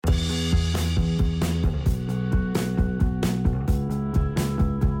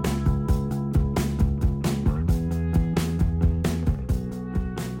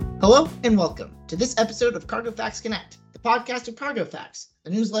Hello and welcome to this episode of Cargo Facts Connect, the podcast of Cargo Facts, a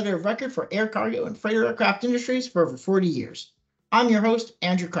newsletter of record for air cargo and freighter aircraft industries for over 40 years. I'm your host,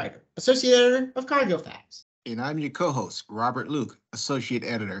 Andrew Kreider, Associate Editor of Cargo Facts. And I'm your co-host, Robert Luke, Associate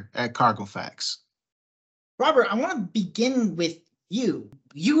Editor at Cargo Facts. Robert, I want to begin with you.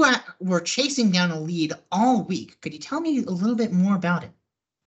 You were chasing down a lead all week. Could you tell me a little bit more about it?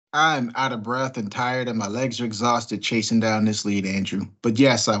 I'm out of breath and tired, and my legs are exhausted chasing down this lead, Andrew. But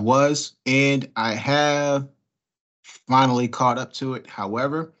yes, I was, and I have finally caught up to it.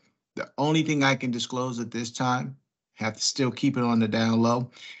 However, the only thing I can disclose at this time, have to still keep it on the down low,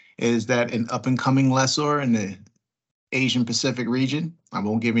 is that an up-and-coming lessor in the Asian Pacific region, I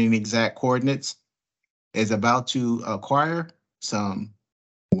won't give any exact coordinates, is about to acquire some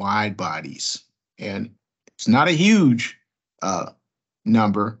wide bodies. And it's not a huge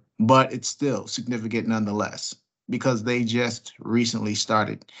number, but it's still significant nonetheless, because they just recently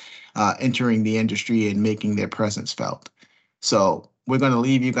started entering the industry and making their presence felt. So we're going to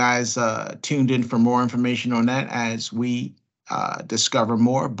leave you guys tuned in for more information on that as we discover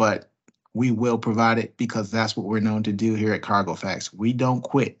more, but we will provide it because that's what we're known to do here at Cargo Facts. We don't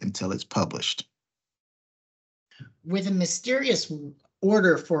quit until it's published. With a mysterious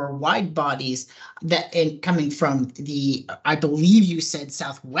order for wide bodies that coming from the, I believe you said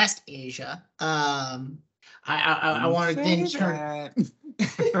Southwest Asia. I want to then turn.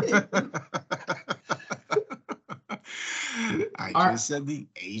 I just said the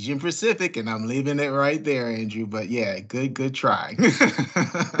Asian Pacific, and I'm leaving it right there, Andrew. But yeah, good try.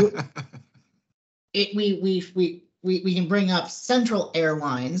 We can bring up Central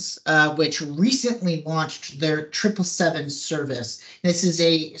Airlines, which recently launched their 777 service. This is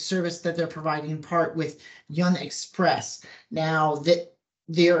a service that they're providing in part with Yun Express. Now,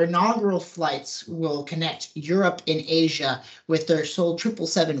 their inaugural flights will connect Europe and Asia with their sole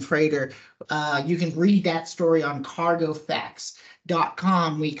 777 freighter. You can read that story on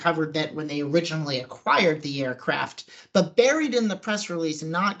cargofacts.com. We covered that when they originally acquired the aircraft, but buried in the press release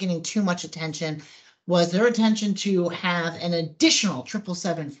and not getting too much attention was their intention to have an additional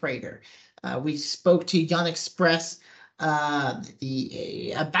 777 freighter. We spoke to Yun Express about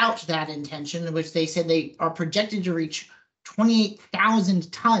that intention, which they said they are projected to reach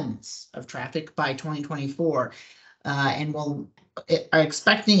 28,000 tons of traffic by 2024, and are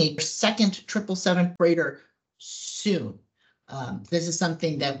expecting a second 777 freighter soon. This is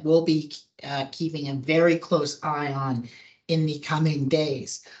something that we'll be keeping a very close eye on in the coming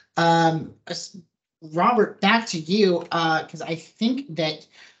days. Robert, back to you, because I think that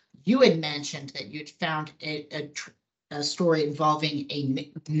you had mentioned that you'd found a story involving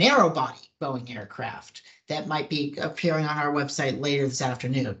a narrow-body Boeing aircraft that might be appearing on our website later this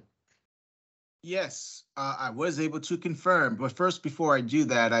afternoon. Yes, I was able to confirm. But first, before I do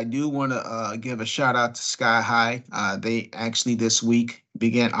that, I do want to give a shout out to Sky High. They actually this week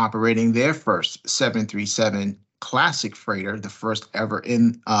began operating their first 737 Classic freighter, the first ever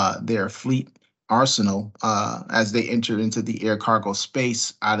in their fleet arsenal, as they enter into the air cargo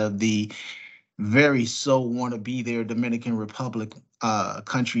space out of the very want to be there Dominican Republic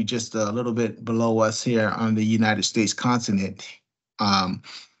country, just a little bit below us here on the United States continent.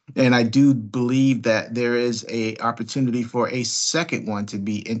 And I do believe that there is a opportunity for a second one to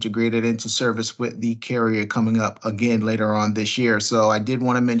be integrated into service with the carrier coming up again later on this year. So I did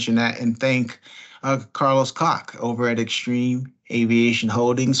want to mention that and thank Carlos Koch over at Extreme Aviation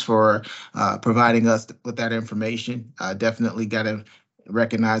Holdings for providing us with that information. Definitely got to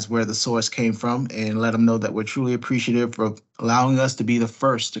recognize where the source came from and let them know that we're truly appreciative for allowing us to be the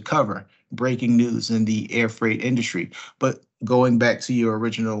first to cover breaking news in the air freight industry. But going back to your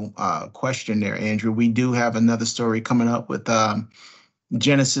original question there, Andrew, we do have another story coming up with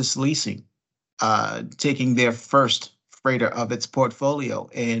Genesis Leasing taking their first freighter of its portfolio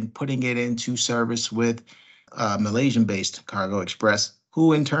and putting it into service with Malaysian-based Cargo Express,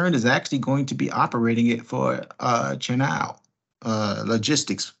 who in turn is actually going to be operating it for Chennai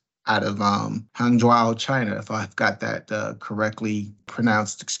Logistics out of Hangzhou, China, if I've got that correctly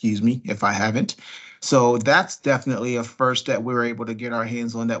pronounced, excuse me if I haven't. So that's definitely a first that we're able to get our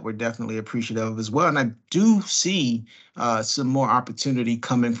hands on that we're definitely appreciative of as well. And I do see some more opportunity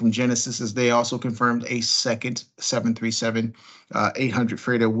coming from Genesis, as they also confirmed a second 737-800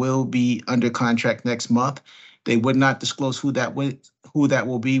 freighter will be under contract next month. They would not disclose who that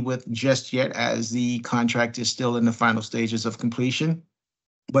will be with just yet, as the contract is still in the final stages of completion.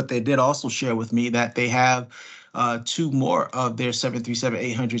 But they did also share with me that they have two more of their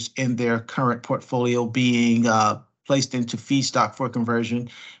 737-800s in their current portfolio being placed into feedstock for conversion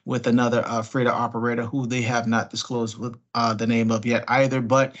with another freighter operator who they have not disclosed with the name of yet either,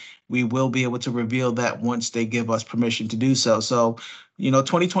 but we will be able to reveal that once they give us permission to do so. So,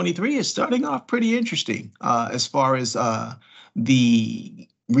 2023 is starting off pretty interesting as far as the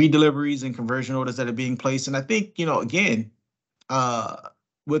redeliveries and conversion orders that are being placed. And I think, again,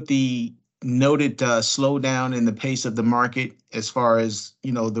 with the noted slowdown in the pace of the market as far as,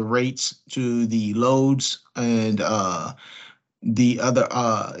 the rates to the loads and the other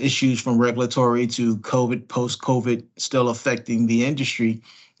issues from regulatory to COVID, post-COVID still affecting the industry.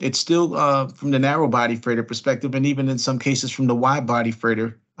 It's still from the narrow body freighter perspective, and even in some cases from the wide body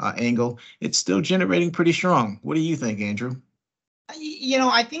freighter angle, it's still generating pretty strong. What do you think, Andrew?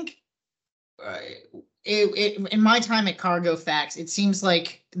 I think in my time at Cargo Facts, it seems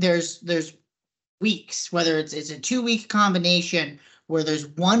like there's weeks, whether it's a 2-week combination where there's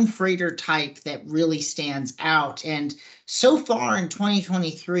one freighter type that really stands out. And so far in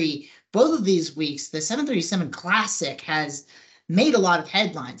 2023, both of these weeks, the 737 Classic has made a lot of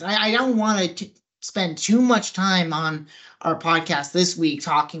headlines. I don't want to spend too much time on our podcast this week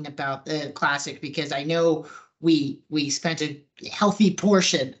talking about the Classic, because I know we spent a healthy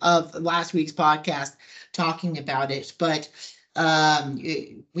portion of last week's podcast talking about it. But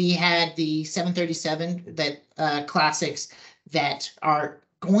we had the 737 that Classics that are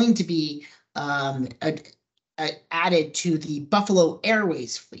going to be added to the Buffalo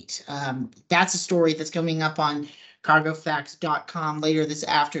Airways fleet. That's a story that's coming up on cargofacts.com later this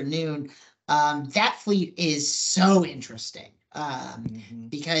afternoon. That fleet is so interesting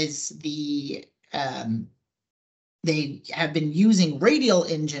because they have been using radial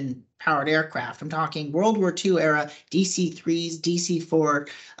engine powered aircraft. I'm talking World War II era DC-3s, DC-4,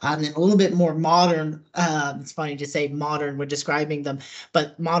 and then a little bit more modern. It's funny to say modern when describing them,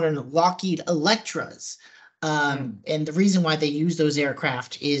 but modern Lockheed Electras. And the reason why they use those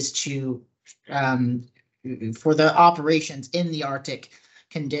aircraft is to for the operations in the Arctic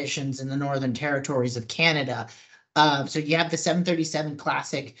conditions in the Northern Territories of Canada. So you have the 737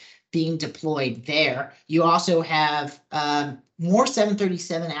 Classic being deployed there. You also have more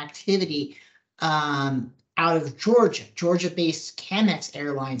 737 activity out of Georgia. Georgia-based Camex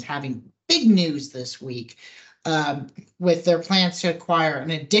Airlines having big news this week with their plans to acquire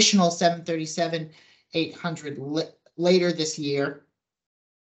an additional 737-800 later this year,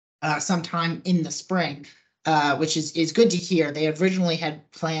 sometime in the spring. Which is good to hear. They originally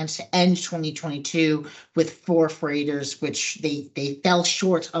had plans to end 2022 with 4 freighters, which they fell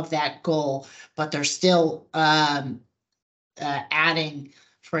short of that goal, but they're still adding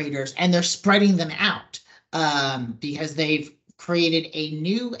freighters, and they're spreading them out because they've created a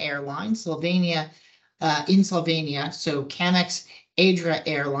new airline, Slovenia, in Slovenia. So Camex Adria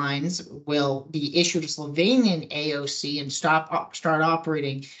Airlines will be issued a Slovenian AOC and start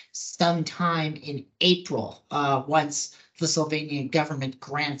operating sometime in April once the Slovenian government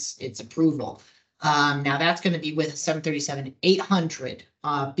grants its approval. Now that's going to be with a 737-800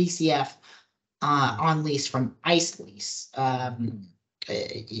 BCF on lease from Ice Lease. I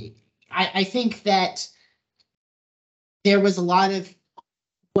think that there was a lot of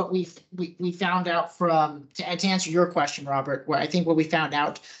what we found out from, to answer your question, Robert, what I think what we found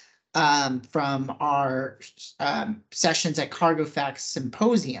out from our sessions at Cargo Facts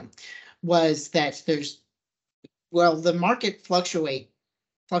Symposium was that the market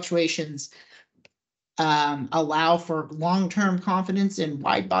fluctuations allow for long-term confidence in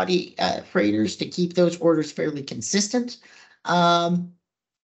wide body freighters to keep those orders fairly consistent in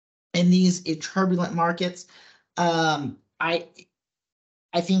these turbulent markets.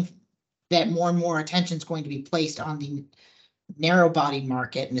 I think that more and more attention is going to be placed on the narrow body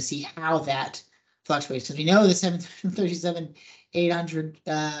market and to see how that fluctuates. So we know the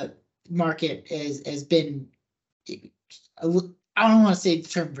 737-800 market has been, I don't want to say the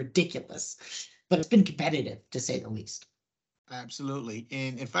term ridiculous, but it's been competitive to say the least. Absolutely.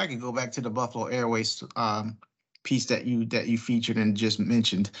 And if I could go back to the Buffalo Airways piece that you featured and just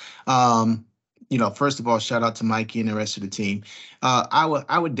mentioned, first of all, shout out to Mikey and the rest of the team. I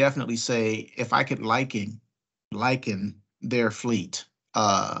would definitely say, if I could liken their fleet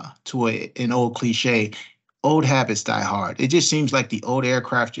to an old cliche, old habits die hard. It just seems like the old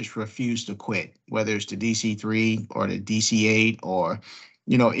aircraft just refuse to quit, whether it's the DC-3 or the DC-8 or,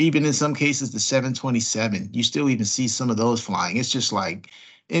 even in some cases the 727. You still even see some of those flying. It's just like,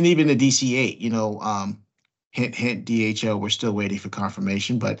 and even the DC-8, hint DHL, we're still waiting for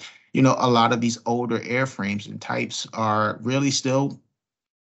confirmation, but a lot of these older airframes and types are really still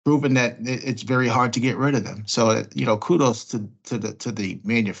proven that it's very hard to get rid of them. So, kudos to the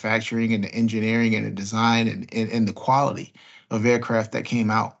manufacturing and the engineering and the design and the quality of aircraft that came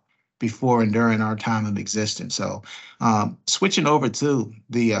out before and during our time of existence. So, switching over to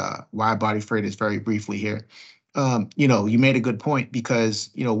the wide body freighters very briefly here. You made a good point because,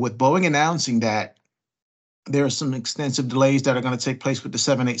 with Boeing announcing that there are some extensive delays that are going to take place with the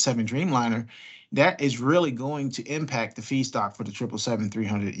 787 Dreamliner, that is really going to impact the feedstock for the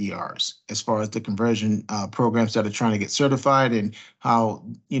 777-300ERs as far as the conversion programs that are trying to get certified and how,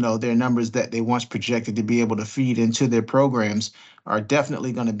 their numbers that they once projected to be able to feed into their programs are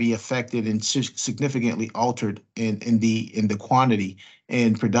definitely going to be affected and significantly altered in the quantity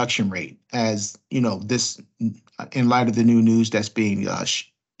and production rate as, this in light of the new news that's being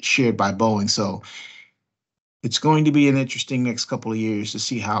shared by Boeing. So it's going to be an interesting next couple of years to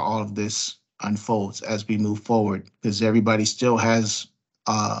see how all of this unfolds as we move forward, because everybody still has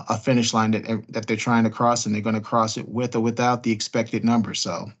a finish line that they're trying to cross, and they're going to cross it with or without the expected number.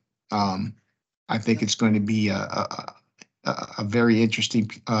 So I think it's going to be a very interesting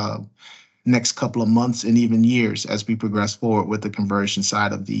next couple of months and even years as we progress forward with the conversion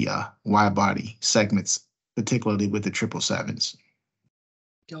side of the wide body segments, particularly with the 777s.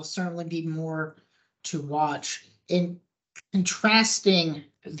 There'll certainly be more to watch. In contrasting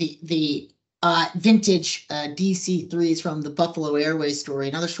the vintage DC-3s from the Buffalo Airways story,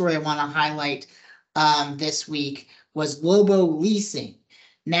 another story I want to highlight this week was Lobo Leasing.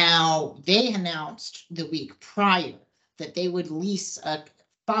 Now, they announced the week prior that they would lease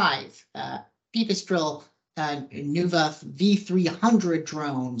 5 Pipistrel Nuva V300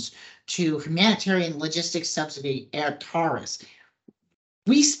 drones to humanitarian logistics subsidy Air Taurus.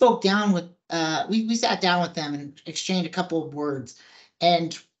 We spoke down with we sat down with them and exchanged a couple of words,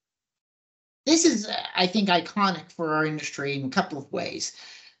 and this is, I think, iconic for our industry in a couple of ways,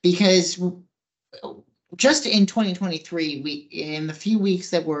 because just in 2023, in the few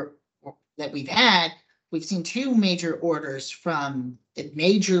weeks that we've had, we've seen 2 major orders from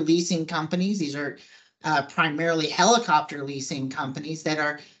major leasing companies. These are primarily helicopter leasing companies that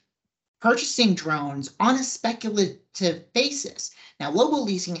are purchasing drones on a speculative basis. Now, Lobo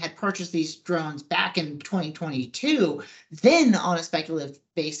Leasing had purchased these drones back in 2022, then on a speculative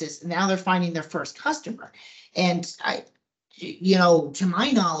basis. Now they're finding their first customer. And to my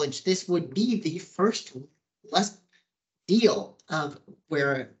knowledge, this would be the first deal of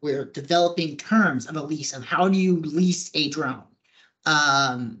where we're developing terms of a lease, of how do you lease a drone.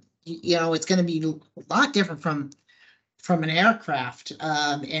 It's going to be a lot different from an aircraft,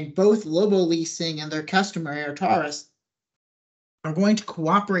 and both Lobo Leasing and their customer Air Taurus are going to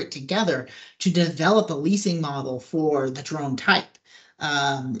cooperate together to develop a leasing model for the drone type.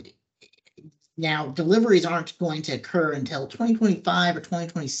 Now, deliveries aren't going to occur until 2025 or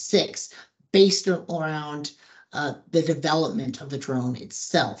 2026, based around the development of the drone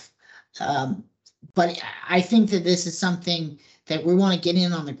itself. But I think that this is something that we want to get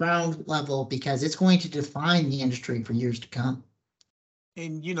in on the ground level, because it's going to define the industry for years to come.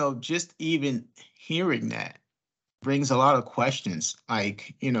 And, just even hearing that brings a lot of questions,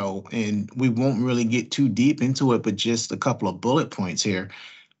 like, and we won't really get too deep into it, but just a couple of bullet points here.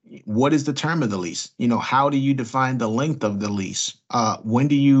 What is the term of the lease? How do you define the length of the lease? When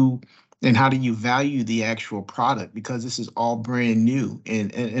do you, and how do you value the actual product? Because this is all brand new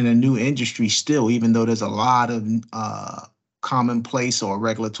and in a new industry still, even though there's a lot of commonplace or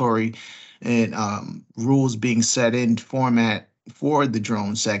regulatory and rules being set in format for the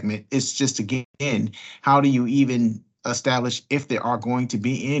drone segment. It's just, again, how do you even establish, if there are going to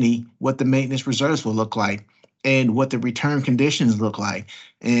be any, what the maintenance reserves will look like, and what the return conditions look like,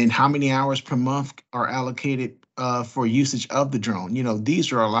 and how many hours per month are allocated for usage of the drone.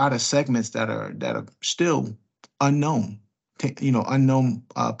 These are a lot of segments that are still unknown. Unknown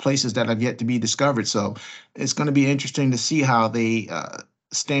places that have yet to be discovered. So it's going to be interesting to see how they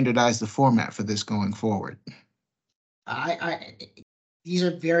standardize the format for this going forward. These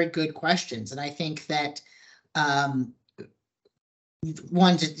are very good questions, and I think that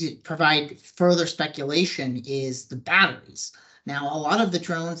one to provide further speculation is the batteries. Now, a lot of the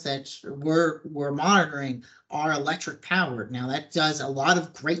drones that we're monitoring are electric powered. Now, that does a lot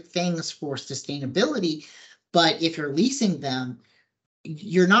of great things for sustainability, but if you're leasing them,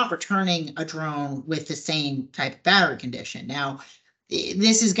 you're not returning a drone with the same type of battery condition. Now,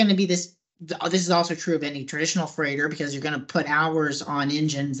 this is going to be this is also true of any traditional freighter, because you're going to put hours on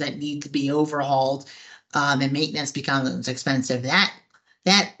engines that need to be overhauled, and maintenance becomes expensive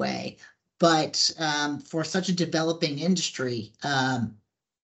that way. But for such a developing industry,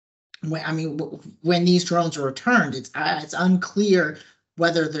 when these drones are returned, it's unclear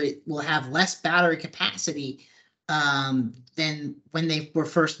whether they will have less battery capacity than when they were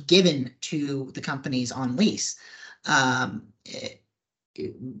first given to the companies on lease.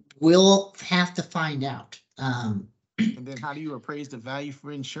 We'll have to find out. And then how do you appraise the value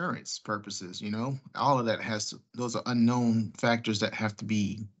for insurance purposes? All of that those are unknown factors that have to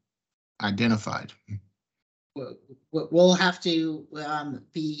be identified. We'll have to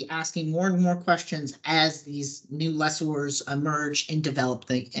be asking more and more questions as these new lessors emerge and develop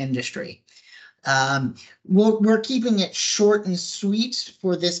the industry. We're keeping it short and sweet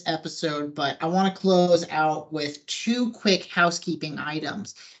for this episode, but I want to close out with 2 quick housekeeping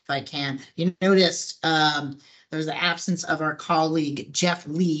items, if I can. You noticed there's the absence of our colleague, Jeff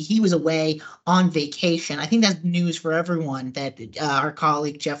Lee. He was away on vacation. I think that's news for everyone that our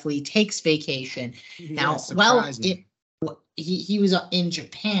colleague, Jeff Lee, takes vacation. Yeah, he was in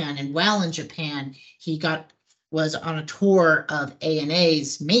Japan, and while in Japan, he was on a tour of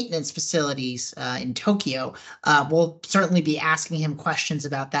ANA's maintenance facilities in Tokyo. We'll certainly be asking him questions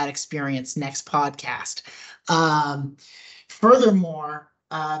about that experience next podcast. Furthermore,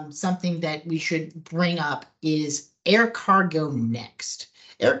 something that we should bring up is Air Cargo Next.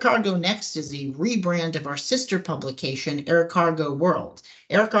 Air Cargo Next is a rebrand of our sister publication, Air Cargo World.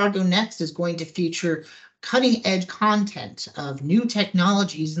 Air Cargo Next is going to feature cutting-edge content of new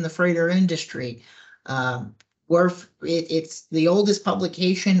technologies in the freighter industry. It's the oldest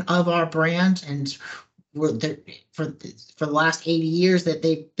publication of our brand, and for the last 80 years that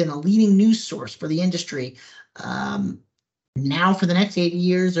they've been a leading news source for the industry. Now for the next 80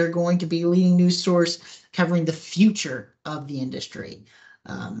 years, they're going to be a leading news source covering the future of the industry.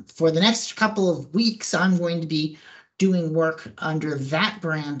 For the next couple of weeks, I'm going to be doing work under that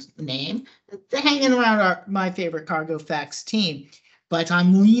brand name, hanging around my favorite Cargo Facts team. But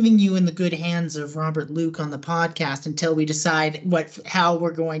I'm leaving you in the good hands of Robert Luke on the podcast until we decide how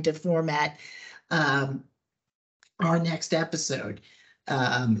we're going to format our next episode.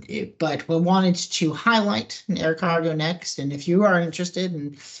 But we wanted to highlight Air Cargo Next, and if you are interested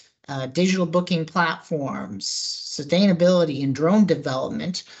in digital booking platforms, sustainability, and drone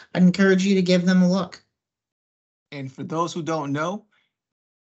development, I'd encourage you to give them a look. And for those who don't know,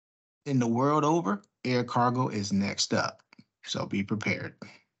 in the world over, air cargo is next up. So be prepared.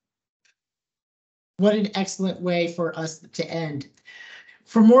 What an excellent way for us to end.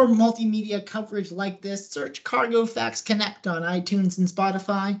 For more multimedia coverage like this, search Cargo Facts Connect on iTunes and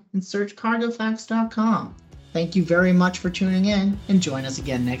Spotify, and search cargofacts.com. Thank you very much for tuning in, and join us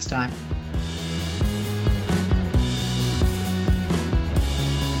again next time.